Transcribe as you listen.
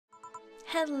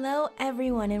Hello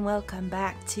everyone and welcome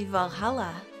back to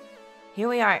Valhalla. Here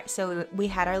we are. So we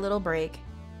had our little break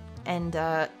and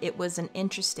it was an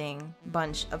interesting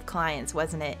bunch of clients,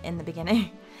 wasn't it, in the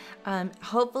beginning?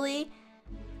 Hopefully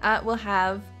we'll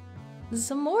have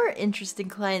some more interesting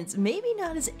clients. Maybe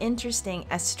not as interesting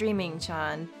as streaming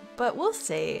Chan, but we'll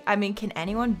see. I mean, can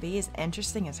anyone be as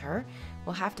interesting as her?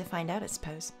 We'll have to find out, I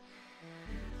suppose.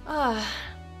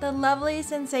 The lovely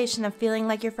sensation of feeling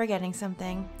like you're forgetting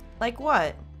something. Like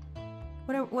what?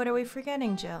 What are we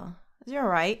forgetting, Jill? Is you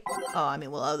alright? Oh, I mean,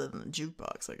 well, other than the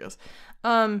jukebox, I guess.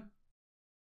 I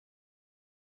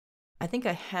think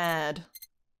I had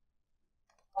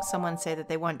someone say that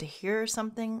they wanted to hear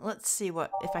something. Let's see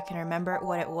if I can remember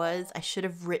what it was. I should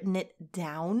have written it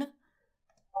down.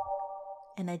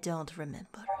 And I don't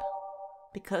remember.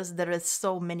 Because there are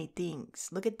so many things.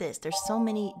 Look at this. There's so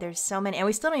many. And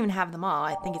we still don't even have them all.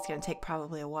 I think it's going to take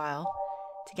probably a while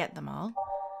to get them all.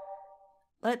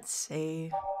 Let's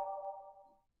see.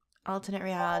 Alternate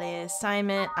reality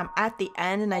assignment. I'm at the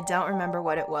end and I don't remember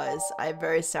what it was. I'm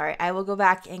very sorry. I will go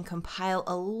back and compile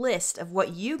a list of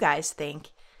what you guys think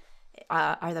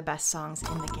are the best songs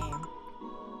in the game.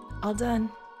 All done.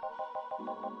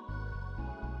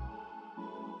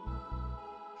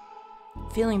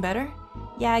 Feeling better?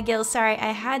 Yeah, Gil, sorry.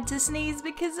 I had to sneeze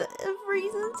because of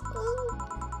reasons.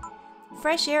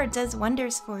 Fresh air does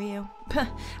wonders for you.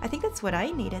 I think that's what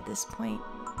I need at this point.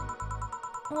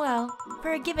 Well,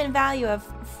 for a given value of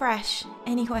fresh,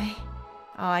 anyway.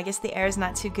 Oh, I guess the air's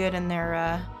not too good in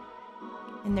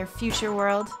their future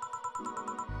world.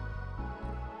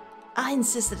 I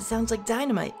insist that it sounds like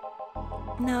dynamite.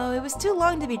 No, it was too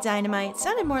long to be dynamite. It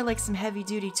sounded more like some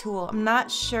heavy-duty tool. I'm not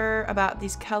sure about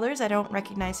these colors. I don't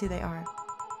recognize who they are.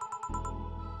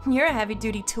 You're a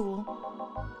heavy-duty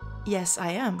tool. Yes,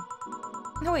 I am.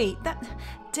 No, wait,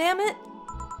 damn it!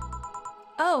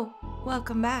 Oh,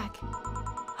 welcome back.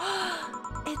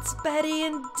 It's Betty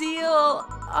and Deal!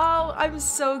 Oh, I'm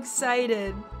so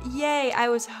excited. Yay, I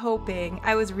was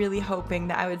really hoping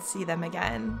that I would see them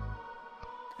again.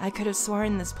 I could have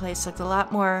sworn this place looked a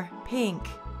lot more pink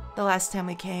the last time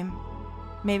we came.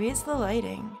 Maybe it's the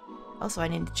lighting. Also, I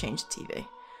need to change the TV,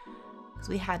 because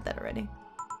we had that already.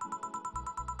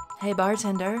 Hey,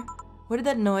 bartender, what did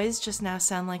that noise just now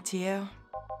sound like to you?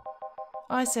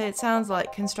 I say it sounds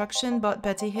like construction, but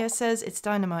Betty here says it's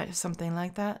dynamite or something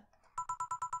like that.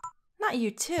 Not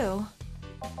you too.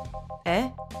 Eh?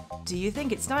 Do you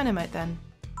think it's dynamite then?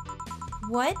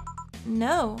 What?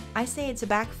 No, I say it's a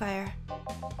backfire.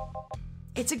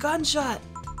 It's a gunshot!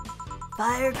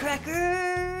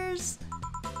 Firecrackers!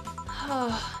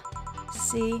 Oh,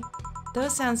 see?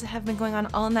 Those sounds have been going on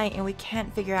all night and we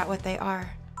can't figure out what they are.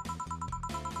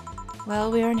 Well,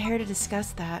 we aren't here to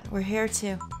discuss that. We're here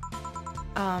to...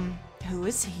 who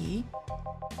is he?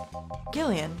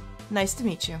 Gillian, nice to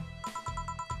meet you.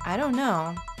 I don't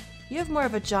know. You have more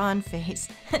of a John face.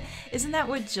 Isn't that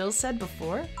what Jill said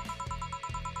before?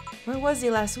 Where was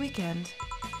he last weekend?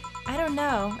 I don't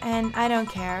know, and I don't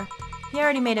care. He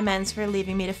already made amends for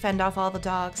leaving me to fend off all the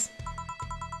dogs.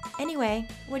 Anyway,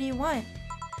 what do you want?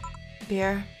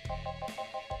 Beer.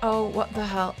 Oh, what the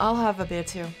hell. I'll have a beer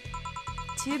too.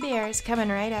 2 beers coming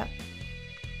right up.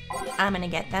 I'm gonna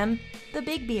get them. The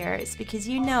big beers, because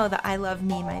you know that I love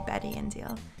me my Betty and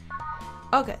Deal.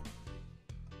 Okay.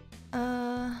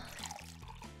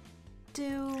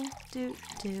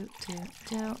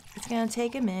 It's gonna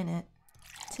take a minute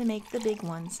to make the big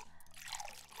ones.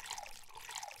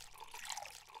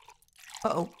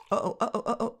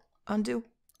 Uh-oh. Undo.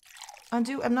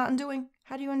 Undo. I'm not undoing.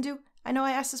 How do you undo? I know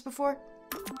I asked this before.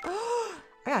 I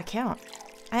gotta count.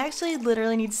 I actually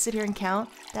literally need to sit here and count.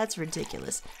 That's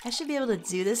ridiculous. I should be able to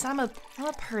do this. I'm a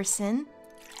person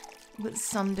with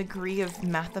some degree of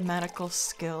mathematical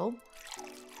skill.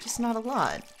 Just not a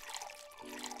lot.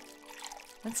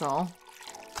 That's all.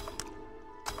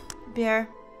 Beer.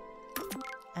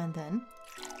 And then...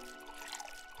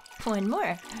 one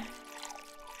more.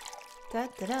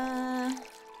 Da-da-da.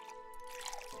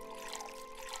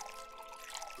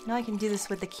 Now I can do this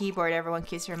with the keyboard, everyone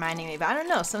keeps reminding me, but I don't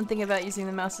know, something about using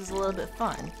the mouse is a little bit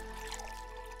fun.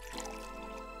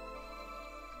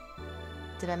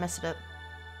 Did I mess it up?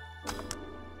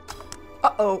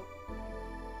 Uh-oh!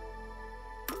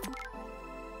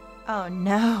 Oh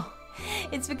no!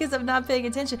 It's because I'm not paying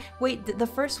attention. Wait, the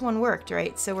first one worked,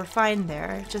 right? So we're fine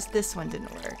there, just this one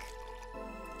didn't work.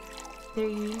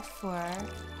 3, 4,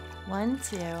 1,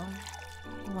 2,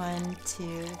 1,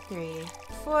 2, 3,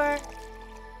 4.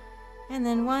 And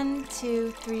then 1,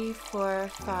 2, 3, 4,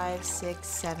 5, 6,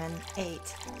 7, 8.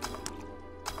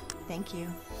 Thank you.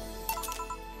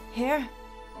 Here.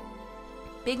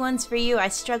 Big ones for you. I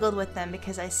struggled with them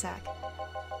because I suck.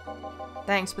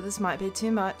 Thanks, but this might be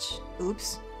too much.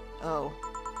 Oops. Oh.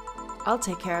 I'll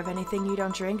take care of anything you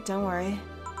don't drink, don't worry.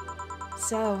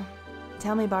 So,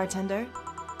 tell me, bartender.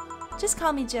 Just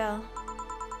call me Jill.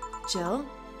 Jill?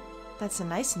 That's a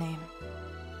nice name.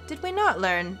 Did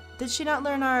she not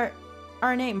learn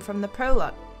our name from the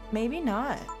prologue? Maybe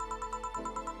not.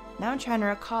 Now I'm trying to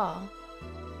recall.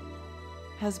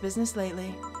 How's business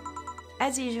lately?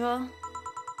 As usual.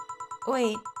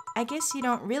 Wait, I guess you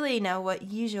don't really know what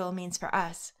usual means for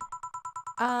us.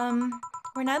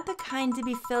 We're not the kind to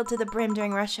be filled to the brim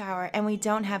during rush hour, and we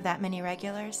don't have that many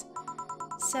regulars.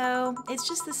 So, it's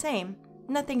just the same.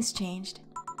 Nothing's changed.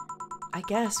 I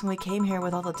guess when we came here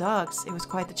with all the dogs, it was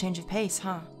quite the change of pace,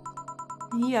 huh?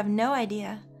 You have no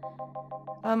idea.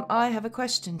 I have a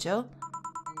question, Jill.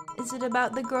 Is it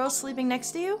about the girl sleeping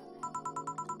next to you?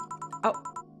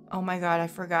 Oh my god, I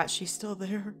forgot she's still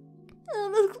there.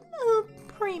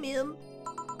 Premium.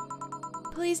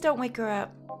 Please don't wake her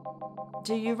up.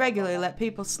 Do you regularly let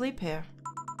people sleep here?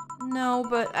 No,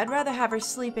 but I'd rather have her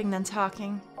sleeping than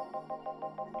talking.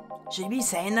 Should you be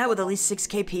saying that with at least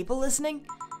 6K people listening?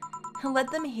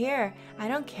 Let them hear. I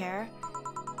don't care.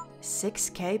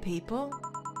 6K people?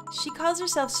 She calls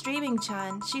herself Streaming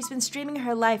Chan. She's been streaming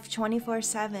her life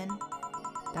 24/7.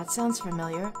 That sounds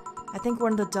familiar. I think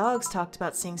one of the dogs talked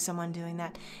about seeing someone doing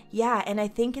that. Yeah, and I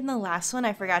think in the last one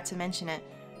I forgot to mention it.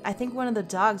 I think one of the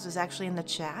dogs was actually in the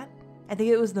chat. I think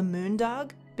it was the Moon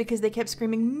Dog, because they kept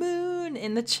screaming Moon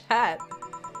in the chat.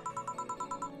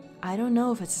 I don't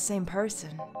know if it's the same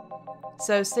person.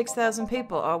 So 6,000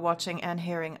 people are watching and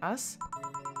hearing us?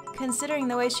 Considering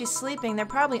the way she's sleeping, they're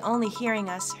probably only hearing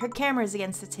us. Her camera's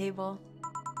against the table.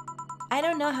 I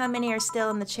don't know how many are still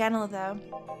in the channel, though.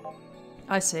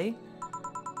 I see.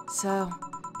 So,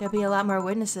 there'll be a lot more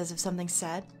witnesses if something's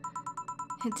said.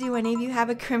 Do any of you have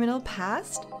a criminal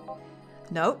past?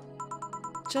 Nope.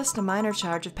 Just a minor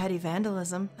charge of petty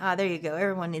vandalism. Ah, there you go.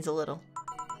 Everyone needs a little.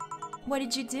 What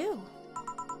did you do?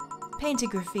 Painted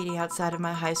graffiti outside of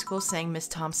my high school saying Miss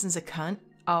Thompson's a cunt.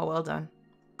 Oh, well done.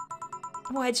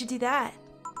 Why'd you do that?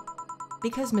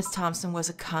 Because Miss Thompson was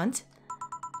a cunt.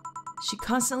 She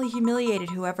constantly humiliated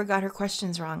whoever got her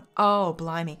questions wrong. Oh,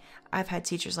 blimey. I've had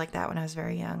teachers like that when I was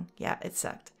very young. Yeah, it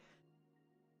sucked.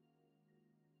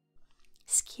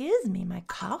 Excuse me, my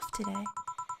cough today.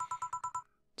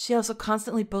 She also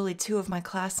constantly bullied 2 of my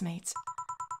classmates.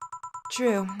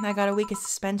 True, I got a week of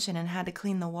suspension and had to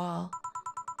clean the wall.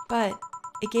 But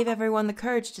it gave everyone the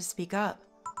courage to speak up.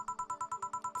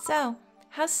 So,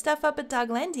 how's stuff up at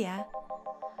Doglandia?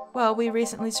 Well, we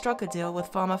recently struck a deal with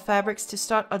Farmer Fabrics to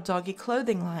start a doggy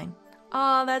clothing line.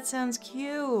 Aw, that sounds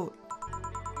cute.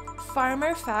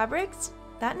 Farmer Fabrics?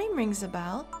 That name rings a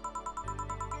bell.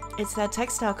 It's that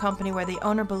textile company where the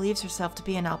owner believes herself to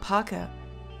be an alpaca.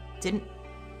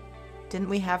 Didn't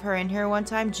we have her in here one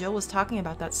time? Jill was talking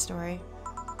about that story.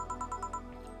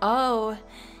 Oh,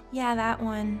 yeah, that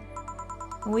one.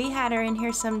 We had her in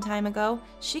here some time ago.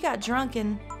 She got drunk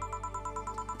and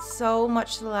so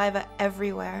much saliva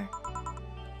everywhere.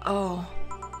 Oh.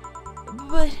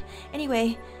 But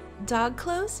anyway, dog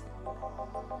clothes?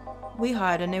 We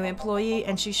hired a new employee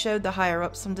and she showed the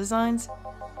higher-ups some designs.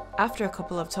 After a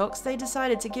couple of talks, they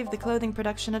decided to give the clothing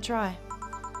production a try.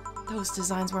 Those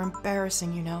designs were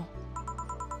embarrassing, you know.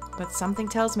 But something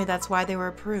tells me that's why they were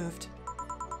approved.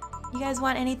 You guys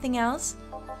want anything else?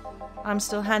 I'm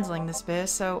still handling this beer,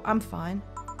 so I'm fine.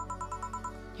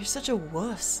 You're such a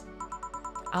wuss.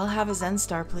 I'll have a Zen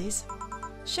Star, please.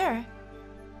 Sure.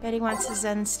 Betty wants a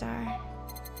Zen Star.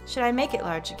 Should I make it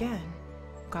large again?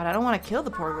 God, I don't want to kill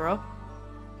the poor girl.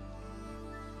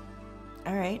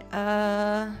 Alright,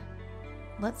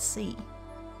 let's see.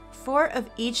 4 of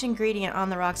each ingredient on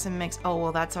the rocks and mix. Oh,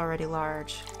 well, that's already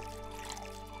large.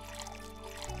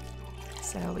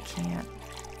 So we can't.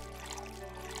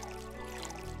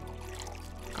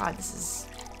 God, this is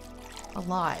a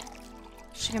lot.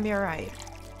 She's gonna be alright.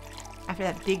 After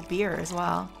that big beer as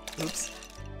well. Oops.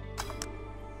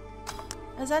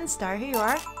 A Zen Star, here you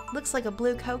are. Looks like a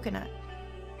blue coconut.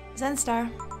 Zen Star.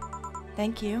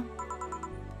 Thank you.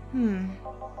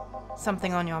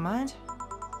 Something on your mind?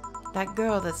 That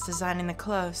girl that's designing the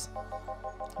clothes.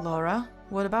 Laura,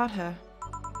 what about her?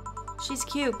 She's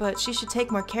cute, but she should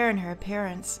take more care in her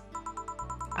appearance.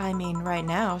 I mean, right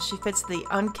now, she fits the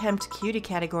unkempt cutie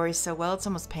category so well it's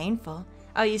almost painful.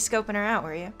 Oh, you scoping her out,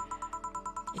 were you?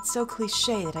 It's so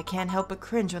cliche that I can't help but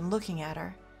cringe when looking at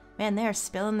her. Man, they're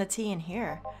spilling the tea in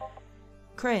here.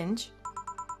 Cringe?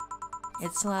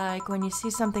 It's like when you see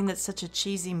something that's such a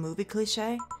cheesy movie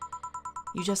cliche,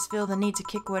 you just feel the need to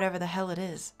kick whatever the hell it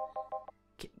is.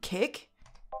 Kick?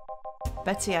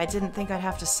 Betty, I didn't think I'd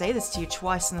have to say this to you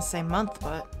twice in the same month,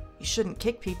 but you shouldn't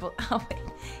kick people. Oh, wait.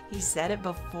 He said it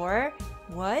before?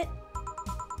 What?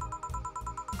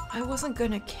 I wasn't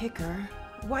gonna kick her.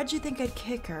 Why'd you think I'd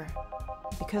kick her?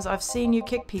 Because I've seen you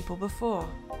kick people before.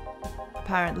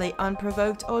 Apparently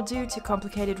unprovoked or due to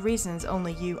complicated reasons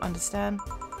only you understand.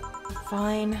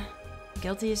 Fine.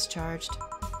 Guilty as charged.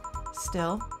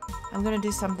 Still, I'm gonna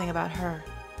do something about her.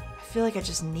 I feel like I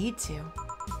just need to.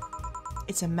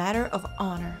 It's a matter of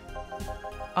honor.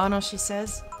 Honor, she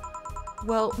says.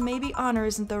 Well, maybe honor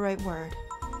isn't the right word.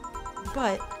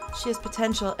 But she has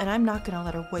potential and I'm not gonna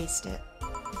let her waste it.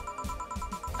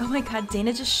 Oh my god,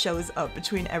 Dana just shows up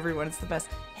between everyone. It's the best.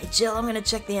 Hey Jill, I'm gonna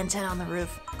check the antenna on the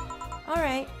roof.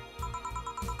 Alright.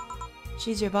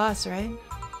 She's your boss, right?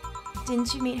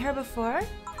 Didn't you meet her before?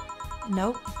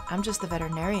 Nope, I'm just the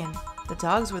veterinarian. The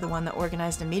dogs were the one that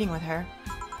organized a meeting with her.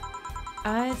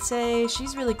 I'd say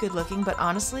she's really good looking, but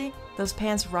honestly, those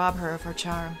pants rob her of her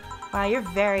charm. Wow, you're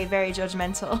very, very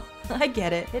judgmental. I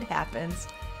get it, it happens.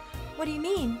 What do you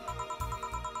mean?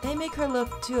 They make her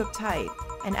look too uptight,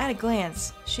 and at a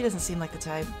glance, she doesn't seem like the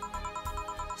type.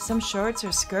 Some shorts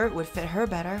or skirt would fit her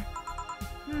better.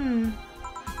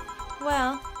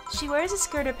 Well, she wears a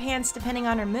skirt or pants depending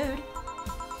on her mood.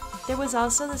 There was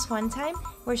also this one time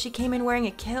where she came in wearing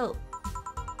a kilt.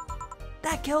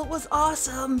 That kilt was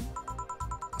awesome!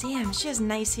 Damn, she has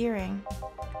nice hearing.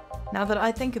 Now that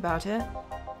I think about it,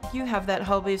 you have that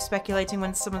hobby of speculating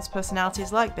what someone's personality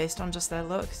is like based on just their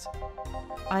looks.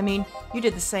 I mean, you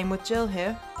did the same with Jill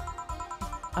here.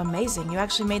 Amazing, you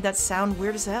actually made that sound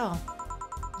weird as hell.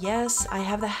 Yes, I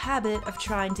have the habit of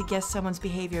trying to guess someone's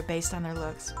behavior based on their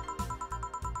looks.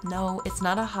 No, it's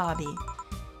not a hobby.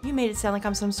 You made it sound like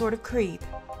I'm some sort of creep.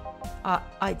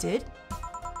 I did?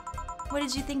 What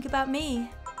did you think about me?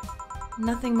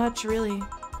 Nothing much, really.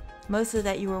 Mostly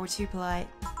that you were too polite.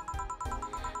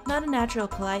 Not a natural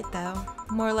polite, though.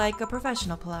 More like a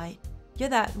professional polite. You're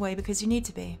that way because you need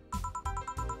to be.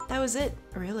 That was it,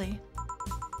 really.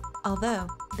 Although,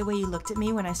 the way you looked at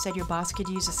me when I said your boss could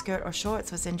use a skirt or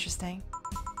shorts was interesting.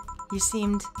 You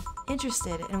seemed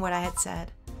interested in what I had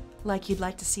said. Like you'd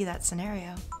like to see that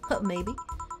scenario. Well, maybe.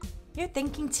 You're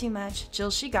thinking too much. Jill,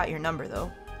 she got your number,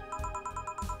 though.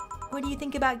 What do you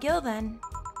think about Gil, then?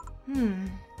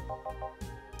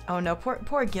 Oh no,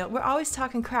 poor Gil. We're always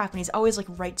talking crap and he's always like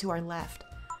right to our left.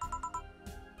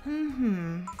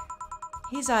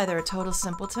 He's either a total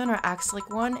simpleton or acts like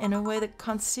one in a way that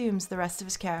consumes the rest of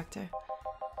his character.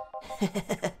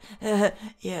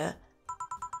 Yeah.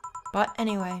 But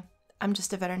anyway, I'm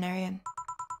just a veterinarian.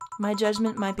 My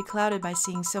judgment might be clouded by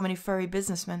seeing so many furry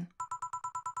businessmen.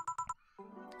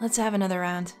 Let's have another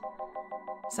round.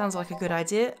 Sounds like a good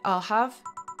idea.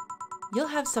 You'll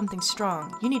have something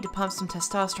strong. You need to pump some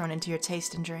testosterone into your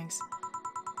taste in drinks.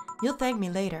 You'll thank me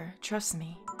later, trust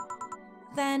me.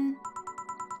 Then,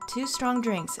 2 strong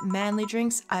drinks, manly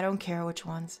drinks, I don't care which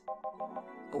ones.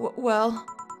 Well,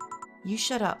 you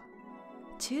shut up.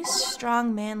 2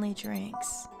 strong manly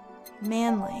drinks.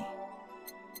 Manly.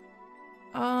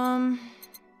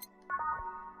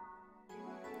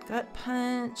 Gut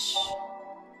punch.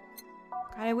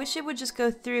 God, I wish it would just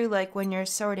go through like when you're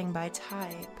sorting by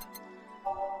type.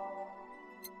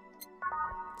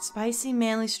 Spicy,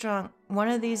 manly, strong. One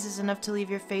of these is enough to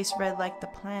leave your face red like the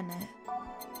planet.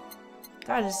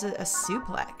 God, it's a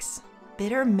suplex.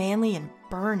 Bitter, manly, and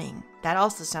burning. That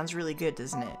also sounds really good,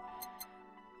 doesn't it?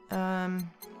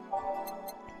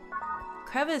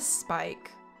 Crevice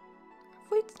spike.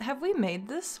 Have we made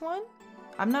this one?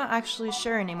 I'm not actually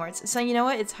sure anymore. So you know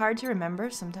what? It's hard to remember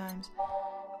sometimes.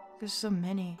 There's so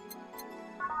many.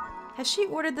 Has she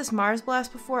ordered this Mars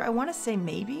Blast before? I want to say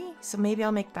maybe. So maybe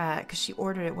I'll make that because she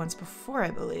ordered it once before,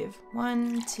 I believe.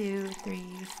 1, 2, 3,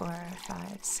 4,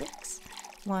 5, 6.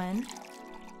 1,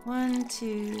 1,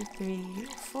 2, 3,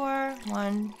 4.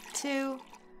 1, 2.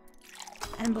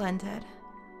 And blended.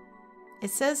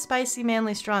 It says spicy,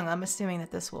 manly, strong. I'm assuming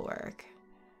that this will work.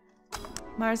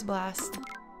 Mars Blast.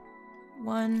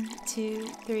 1, 2,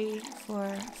 3, 4,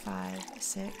 5,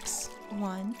 6.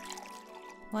 1.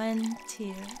 1,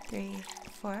 2, 3,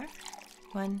 4.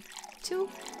 1, 2.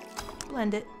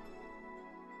 Blend it.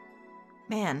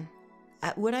 Man,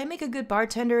 would I make a good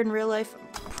bartender in real life?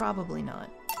 Probably not.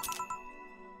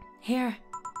 Here.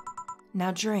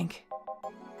 Now drink.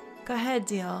 Go ahead,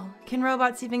 deal. Can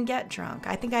robots even get drunk?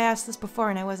 I think I asked this before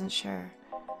and I wasn't sure.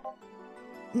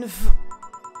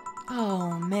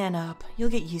 Oh, man up. You'll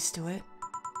get used to it.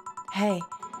 Hey,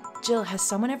 Jill, has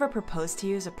someone ever proposed to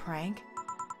you as a prank?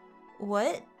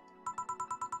 What?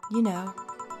 You know,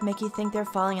 make you think they're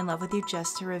falling in love with you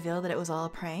just to reveal that it was all a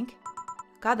prank?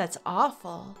 God, that's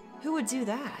awful. Who would do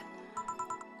that?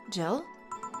 Jill?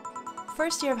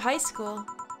 First year of high school.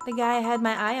 The guy I had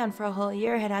my eye on for a whole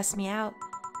year had asked me out.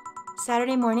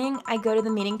 Saturday morning, I go to the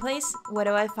meeting place. What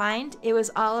do I find? It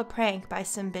was all a prank by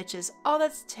some bitches. Oh,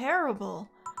 that's terrible.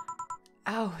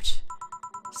 Ouch.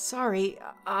 Sorry,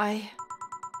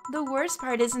 The worst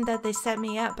part isn't that they set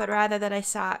me up, but rather that I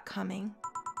saw it coming.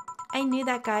 I knew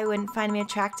that guy wouldn't find me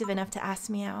attractive enough to ask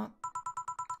me out.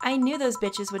 I knew those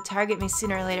bitches would target me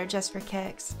sooner or later just for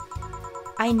kicks.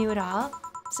 I knew it all,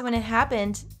 so when it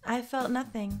happened, I felt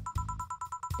nothing.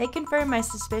 They confirmed my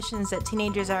suspicions that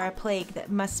teenagers are a plague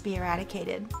that must be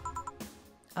eradicated.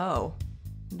 Oh,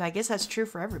 I guess that's true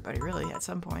for everybody, really, at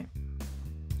some point.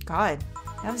 God,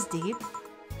 that was deep.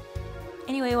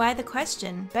 Anyway, why the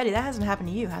question? Betty, that hasn't happened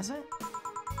to you, has it?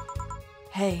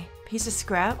 Hey, piece of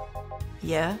scrap?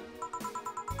 Yeah?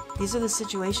 These are the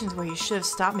situations where you should have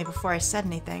stopped me before I said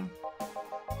anything.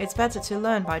 It's better to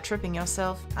learn by tripping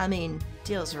yourself. I mean,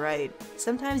 Dill's right.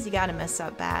 Sometimes you gotta mess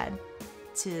up bad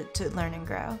to learn and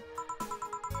grow.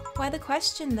 Why the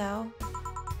question, though?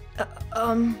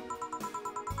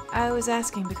 I was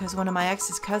asking because one of my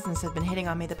ex's cousins had been hitting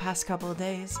on me the past couple of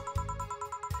days.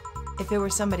 If it were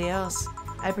somebody else,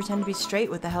 I'd pretend to be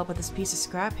straight with the help of this piece of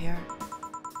scrap here.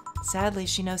 Sadly,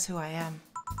 she knows who I am.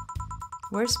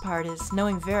 Worst part is,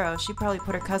 knowing Vero, she probably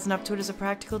put her cousin up to it as a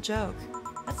practical joke.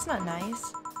 That's not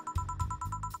nice.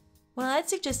 Well, I'd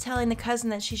suggest telling the cousin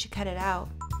that she should cut it out.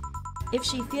 If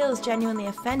she feels genuinely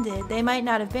offended, they might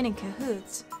not have been in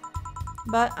cahoots.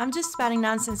 But I'm just spouting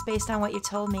nonsense based on what you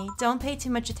told me. Don't pay too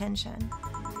much attention.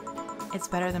 It's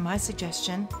better than my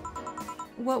suggestion.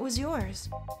 What was yours?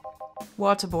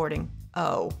 Waterboarding.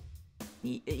 Oh.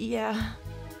 Yeah.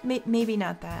 Maybe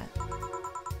not that.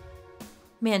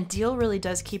 Man, Deal really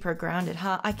does keep her grounded,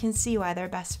 huh? I can see why they're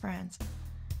best friends.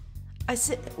 I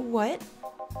said, what?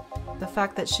 The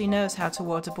fact that she knows how to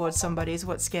waterboard somebody is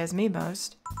what scares me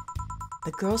most.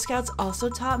 The Girl Scouts also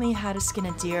taught me how to skin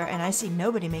a deer, and I see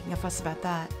nobody making a fuss about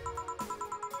that.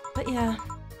 But yeah,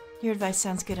 your advice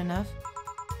sounds good enough.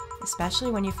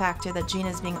 Especially when you factor that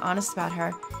Gina's being honest about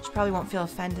her. She probably won't feel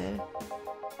offended.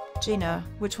 Gina,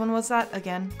 which one was that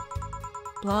again?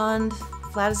 Blonde,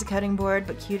 flat as a cutting board,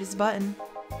 but cute as a button.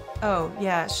 Oh,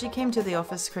 yeah, she came to the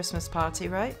office Christmas party,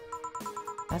 right?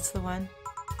 That's the one.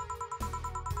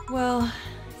 Well,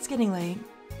 it's getting late.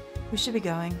 We should be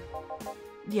going.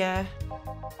 Yeah.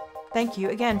 Thank you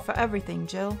again for everything,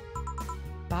 Jill.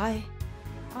 Bye.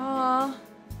 Aww.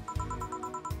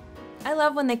 I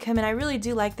love when they come in. I really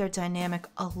do like their dynamic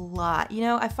a lot. You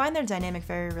know, I find their dynamic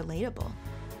very relatable.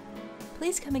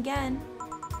 Please come again.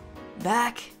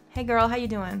 Back. Hey girl, how you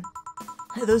doing?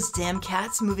 Those damn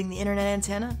cats moving the internet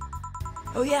antenna?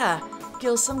 Oh yeah,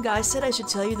 Gil, some guy said I should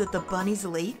tell you that the bunny's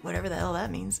late, whatever the hell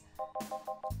that means.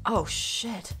 Oh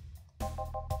shit.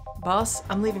 Boss,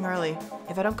 I'm leaving early.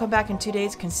 If I don't come back in 2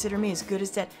 days, consider me as good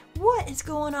as dead. What is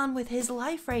going on with his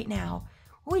life right now?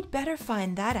 We'd better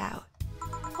find that out.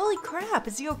 Holy crap,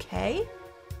 is he okay?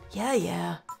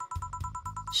 Yeah.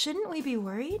 Shouldn't we be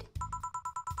worried?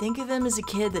 Think of him as a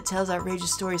kid that tells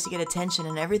outrageous stories to get attention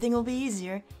and everything will be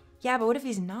easier. Yeah, but what if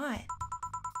he's not?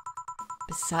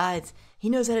 Besides, he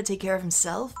knows how to take care of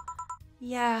himself.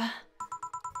 Yeah.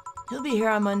 He'll be here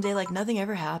on Monday like nothing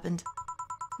ever happened.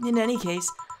 In any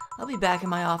case, I'll be back in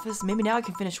my office. Maybe now I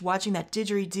can finish watching that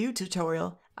didgeridoo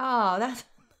tutorial. Oh,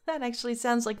 that actually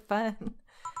sounds like fun.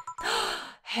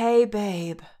 Hey,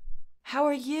 babe. How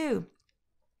are you?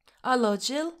 Hello,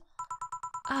 Jill.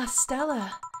 Ah,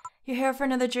 Stella. You're here for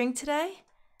another drink today?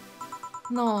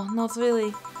 No, not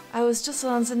really. I was just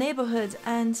around the neighborhood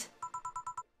and...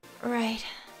 Right.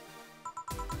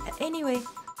 Anyway,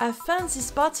 I found this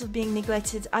bottle being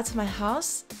neglected at my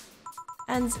house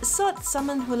and thought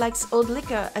someone who likes old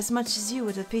liquor as much as you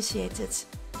would appreciate it.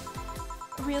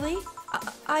 Really?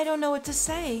 I don't know what to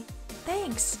say.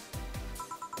 Thanks.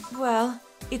 Well,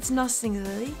 it's nothing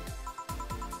really.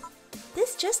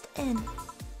 This just in.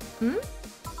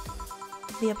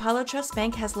 The Apollo Trust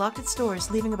Bank has locked its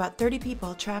doors, leaving about 30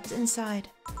 people trapped inside.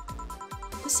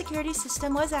 The security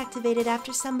system was activated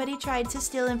after somebody tried to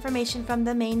steal information from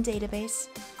the main database.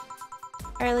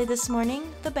 Early this morning,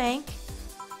 the bank...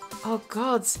 Oh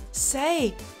gods,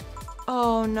 say!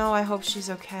 Oh no, I hope she's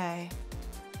okay.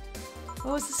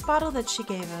 What was this bottle that she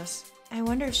gave us? I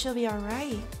wonder if she'll be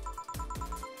alright.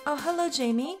 Oh, hello,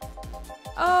 Jamie.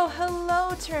 Oh,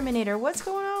 hello, Terminator. What's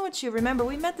going on with you? Remember,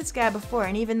 we met this guy before,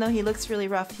 and even though he looks really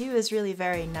rough, he was really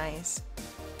very nice.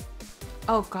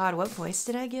 Oh god, what voice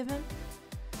did I give him?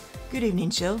 Good evening,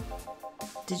 Jill.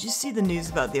 Did you see the news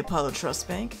about the Apollo Trust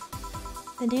Bank?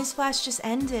 The news flash just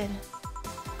ended.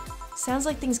 Sounds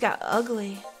like things got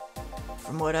ugly.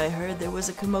 From what I heard, there was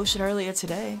a commotion earlier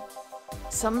today.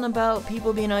 Something about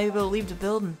people being able to leave the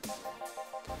building.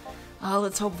 Oh,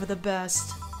 let's hope for the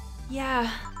best.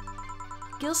 Yeah.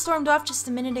 Gil stormed off just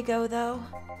a minute ago, though.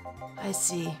 I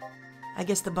see. I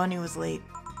guess the bunny was late.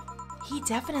 He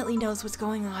definitely knows what's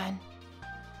going on.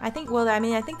 I think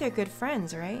they're good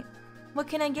friends, right? What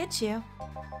can I get you?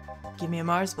 Give me a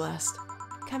Mars blast.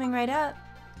 Coming right up.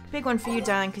 Big one for you,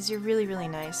 darling, because you're really, really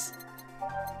nice.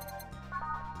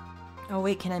 Oh,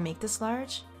 wait, can I make this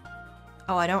large?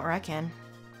 Oh, I don't reckon.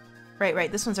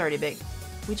 Right, this one's already big.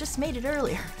 We just made it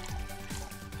earlier.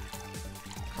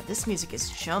 God, this music is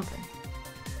jumping.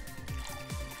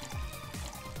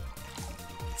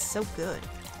 It's so good.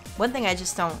 One thing I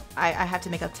just don't, I have to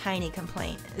make a tiny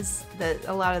complaint, is that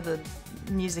a lot of the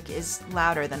music is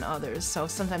louder than others, so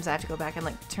sometimes I have to go back and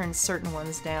like turn certain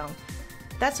ones down.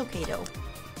 That's okay though.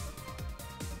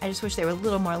 I just wish they were a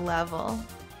little more level.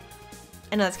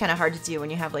 I know that's kind of hard to do when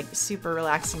you have like super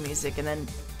relaxing music and then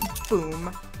boom.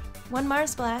 One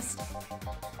Mars Blast.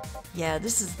 Yeah,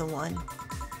 this is the one.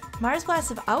 Mars Blasts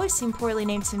have always seemed poorly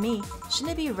named to me.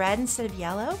 Shouldn't it be red instead of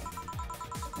yellow?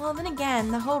 Well, then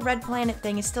again, the whole Red Planet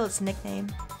thing is still its nickname.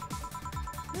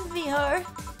 VR,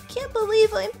 can't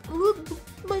believe I'm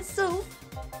myself.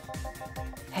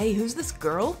 Hey, who's this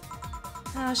girl?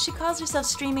 Oh, she calls herself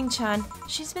Streaming Chan.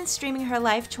 She's been streaming her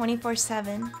life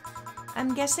 24/7.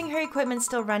 I'm guessing her equipment's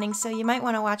still running, so you might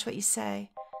want to watch what you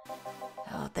say.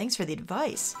 Oh, thanks for the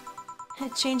advice.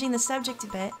 Changing the subject a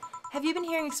bit, have you been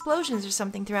hearing explosions or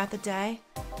something throughout the day?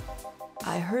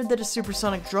 I heard that a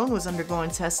supersonic drone was undergoing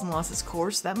tests and lost its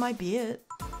course. That might be it.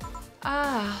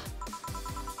 Ah.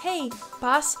 Hey,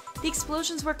 boss, the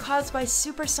explosions were caused by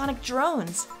supersonic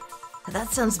drones. That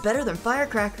sounds better than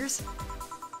firecrackers.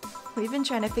 We've been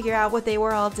trying to figure out what they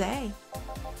were all day.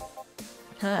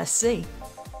 I see.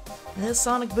 The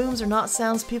sonic booms are not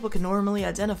sounds people can normally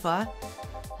identify,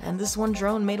 and this one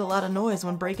drone made a lot of noise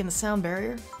when breaking the sound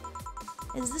barrier.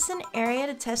 Is this an area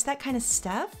to test that kind of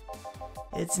stuff?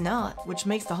 It's not, which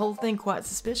makes the whole thing quite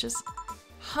suspicious.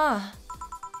 Huh.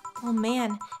 Oh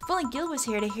man, if only Gil was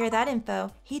here to hear that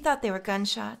info. He thought they were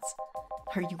gunshots.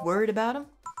 Are you worried about him?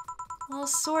 Well,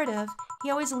 sort of.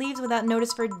 He always leaves without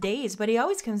notice for days, but he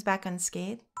always comes back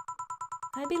unscathed.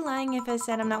 I'd be lying if I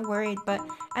said I'm not worried, but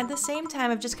at the same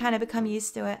time, I've just kind of become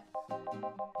used to it.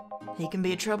 He can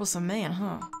be a troublesome man,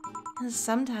 huh?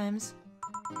 Sometimes.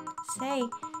 Say,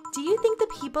 do you think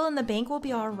the people in the bank will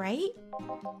be alright?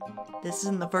 This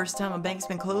isn't the first time a bank's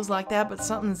been closed like that, but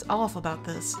something's off about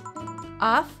this.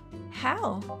 Off?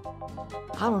 How?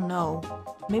 I don't know.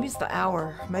 Maybe it's the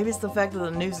hour. Maybe it's the fact that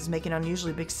the news is making an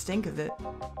unusually big stink of it.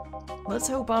 Let's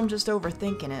hope I'm just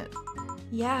overthinking it.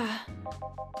 Yeah.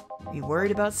 Are you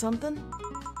worried about something?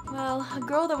 Well, a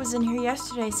girl that was in here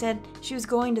yesterday said she was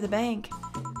going to the bank.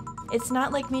 It's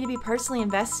not like me to be personally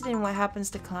invested in what happens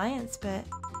to clients, but...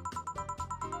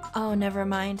 Oh, never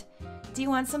mind. Do you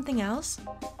want something else?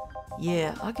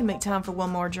 Yeah, I can make time for one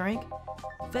more drink.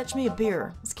 Fetch me a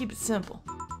beer. Let's keep it simple.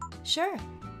 Sure.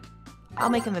 I'll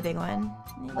make him a big one.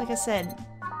 Like I said,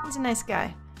 he's a nice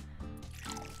guy.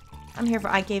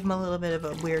 I gave him a little bit of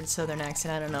a weird southern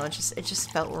accent. I don't know. It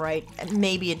just felt right.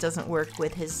 Maybe it doesn't work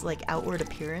with his like outward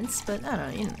appearance, but I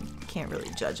don't know. You can't really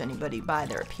judge anybody by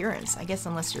their appearance. I guess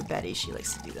unless you're Betty, she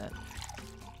likes to do that.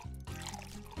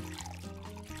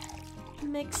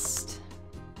 Mixed.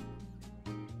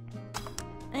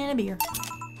 And a beer.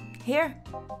 Here.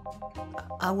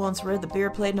 I once read that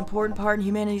beer played an important part in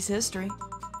humanity's history.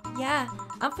 Yeah,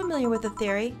 I'm familiar with the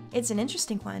theory. It's an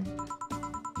interesting one.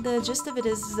 The gist of it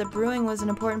is that brewing was an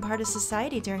important part of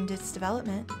society during its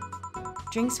development.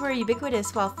 Drinks were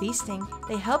ubiquitous while feasting.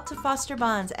 They helped to foster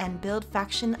bonds and build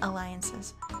faction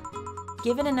alliances.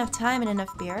 Given enough time and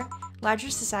enough beer,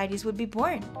 larger societies would be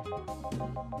born.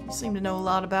 You seem to know a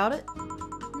lot about it.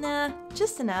 Nah,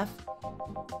 just enough.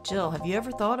 Jill, have you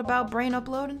ever thought about brain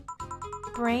uploading?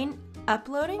 Brain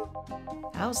uploading?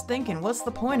 I was thinking, what's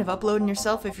the point of uploading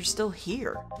yourself if you're still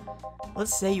here?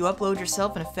 Let's say you upload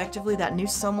yourself and effectively that new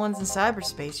someone's in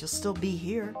cyberspace, you'll still be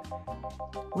here.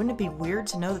 Wouldn't it be weird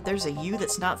to know that there's a you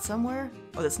that's not somewhere?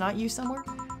 Or that's not you somewhere?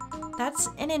 That's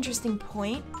an interesting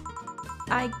point.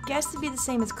 I guess it'd be the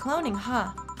same as cloning,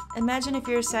 huh? Imagine if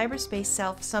your cyberspace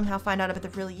self somehow find out about the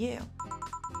real you.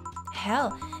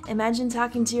 Hell, imagine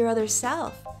talking to your other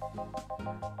self.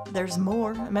 There's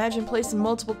more. Imagine placing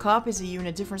multiple copies of you in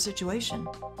a different situation.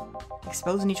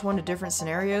 Exposing each one to different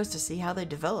scenarios to see how they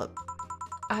develop.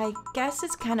 I guess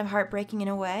it's kind of heartbreaking in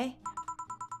a way.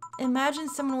 Imagine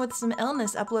someone with some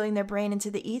illness uploading their brain into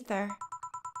the ether,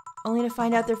 only to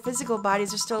find out their physical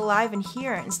bodies are still alive and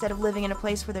here instead of living in a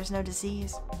place where there's no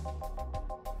disease.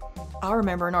 I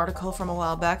remember an article from a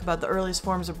while back about the earliest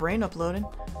forms of brain uploading.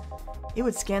 It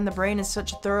would scan the brain in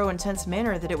such a thorough, intense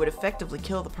manner that it would effectively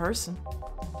kill the person.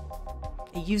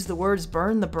 It used the words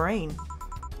burn the brain.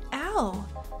 Ow!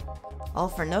 All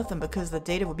for nothing because the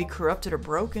data would be corrupted or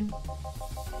broken.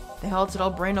 They halted all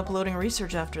brain uploading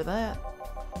research after that.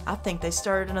 I think they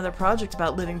started another project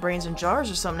about living brains in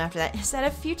jars or something after that. Is that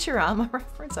a Futurama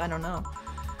reference? I don't know.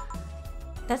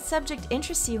 That subject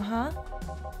interests you, huh?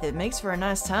 It makes for a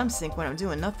nice time sink when I'm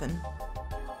doing nothing.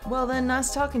 Well then,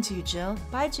 nice talking to you, Jill.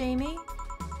 Bye, Jamie.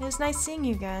 It was nice seeing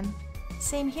you again.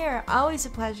 Same here. Always a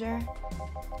pleasure.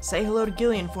 Say hello to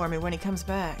Gillian for me when he comes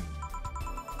back.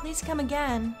 Please come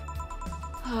again.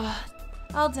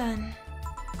 All done.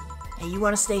 Hey, you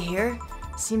want to stay here?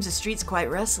 Seems the street's quite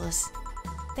restless.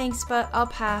 Thanks, but I'll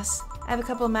pass. I have a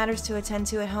couple of matters to attend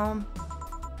to at home.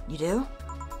 You do?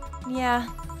 Yeah.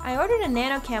 I ordered a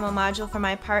nano camo module for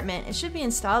my apartment. It should be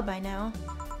installed by now.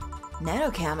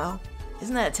 Nano camo?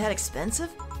 Isn't that a tad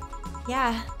expensive?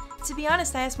 Yeah. To be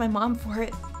honest, I asked my mom for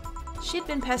it. She'd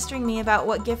been pestering me about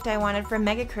what gift I wanted for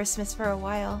Mega Christmas for a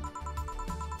while.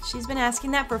 She's been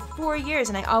asking that for 4 years,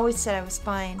 and I always said I was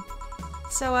fine.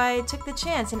 So I took the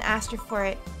chance and asked her for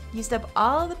it. Used up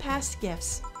all the past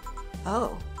gifts.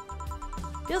 Oh.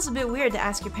 Feels a bit weird to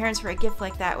ask your parents for a gift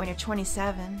like that when you're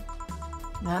 27.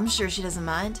 I'm sure she doesn't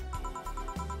mind.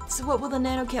 So what will the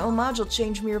nano camo module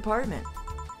change from your apartment?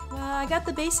 Well, I got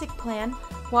the basic plan.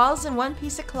 Walls and one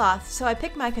piece of cloth, so I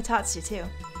picked my katatsu too.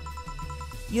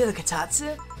 You have a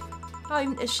katatsu?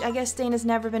 Oh, I guess Dana's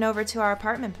never been over to our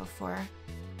apartment before.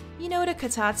 You know what a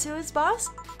katatsu is, boss?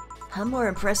 I'm more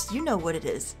impressed you know what it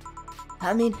is.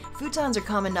 I mean, futons are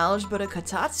common knowledge, but a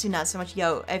katatsu not so much.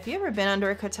 Yo, have you ever been under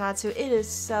a katatsu? It is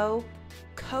so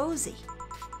cozy.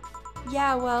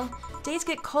 Yeah, well, days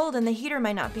get cold and the heater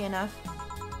might not be enough.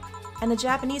 And the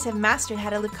Japanese have mastered how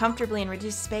to live comfortably in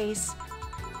reduced space.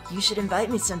 You should invite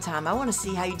me sometime. I want to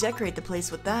see how you decorate the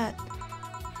place with that.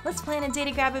 Let's plan a day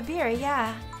to grab a beer,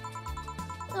 yeah.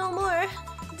 No more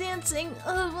dancing.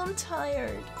 Oh, I'm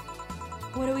tired.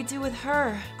 What do we do with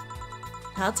her?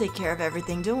 I'll take care of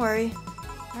everything, don't worry.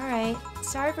 Alright,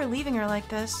 sorry for leaving her like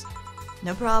this.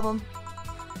 No problem.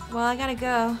 Well, I gotta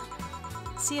go.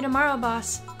 See you tomorrow,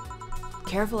 boss.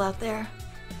 Careful out there.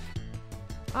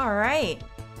 Alright.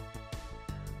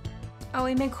 Oh,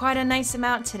 we made quite a nice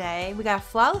amount today. We got a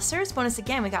flawless service bonus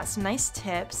again. We got some nice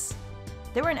tips.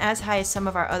 They weren't as high as some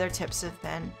of our other tips have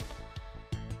been.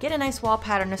 Get a nice wall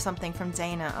pattern or something from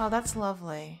Dana. Oh, that's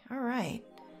lovely. Alright.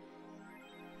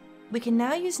 We can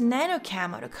now use nano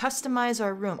camo to customize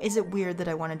our room. Is it weird that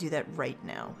I want to do that right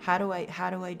now? How do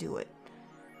I do it?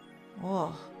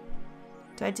 Oh.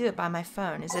 Do I do it by my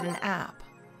phone? Is it an app?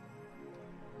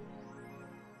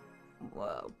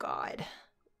 Whoa, God.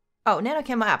 Oh, nano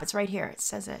camo app. It's right here. It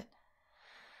says it.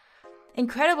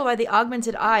 Incredible by the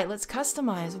augmented eye. Let's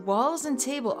customize walls and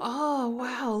table. Oh,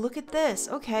 wow. Look at this.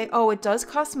 Okay. Oh, it does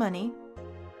cost money.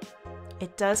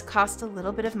 It does cost a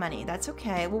little bit of money. That's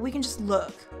okay. Well, we can just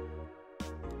look.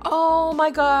 Oh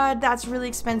my god, that's really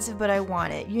expensive, but I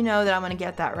want it. You know that I'm going to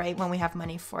get that right when we have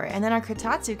money for it. And then our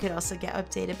katatsu could also get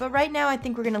updated. But right now, I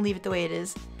think we're going to leave it the way it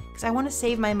is because I want to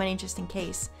save my money just in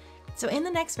case. So in the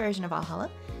next version of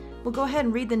Valhalla, we'll go ahead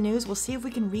and read the news. We'll see if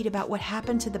we can read about what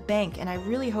happened to the bank. And I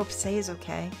really hope Sei is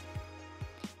okay.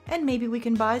 And maybe we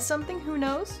can buy something. Who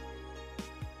knows?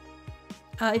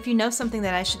 If you know something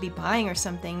that I should be buying or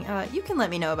something, you can let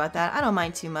me know about that. I don't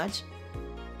mind too much.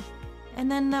 And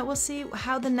then we'll see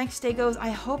how the next day goes. I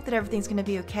hope that everything's going to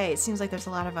be okay. It seems like there's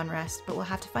a lot of unrest, but we'll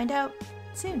have to find out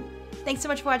soon. Thanks so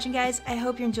much for watching, guys. I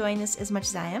hope you're enjoying this as much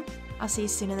as I am. I'll see you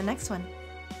soon in the next one.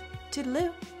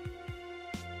 Toodaloo!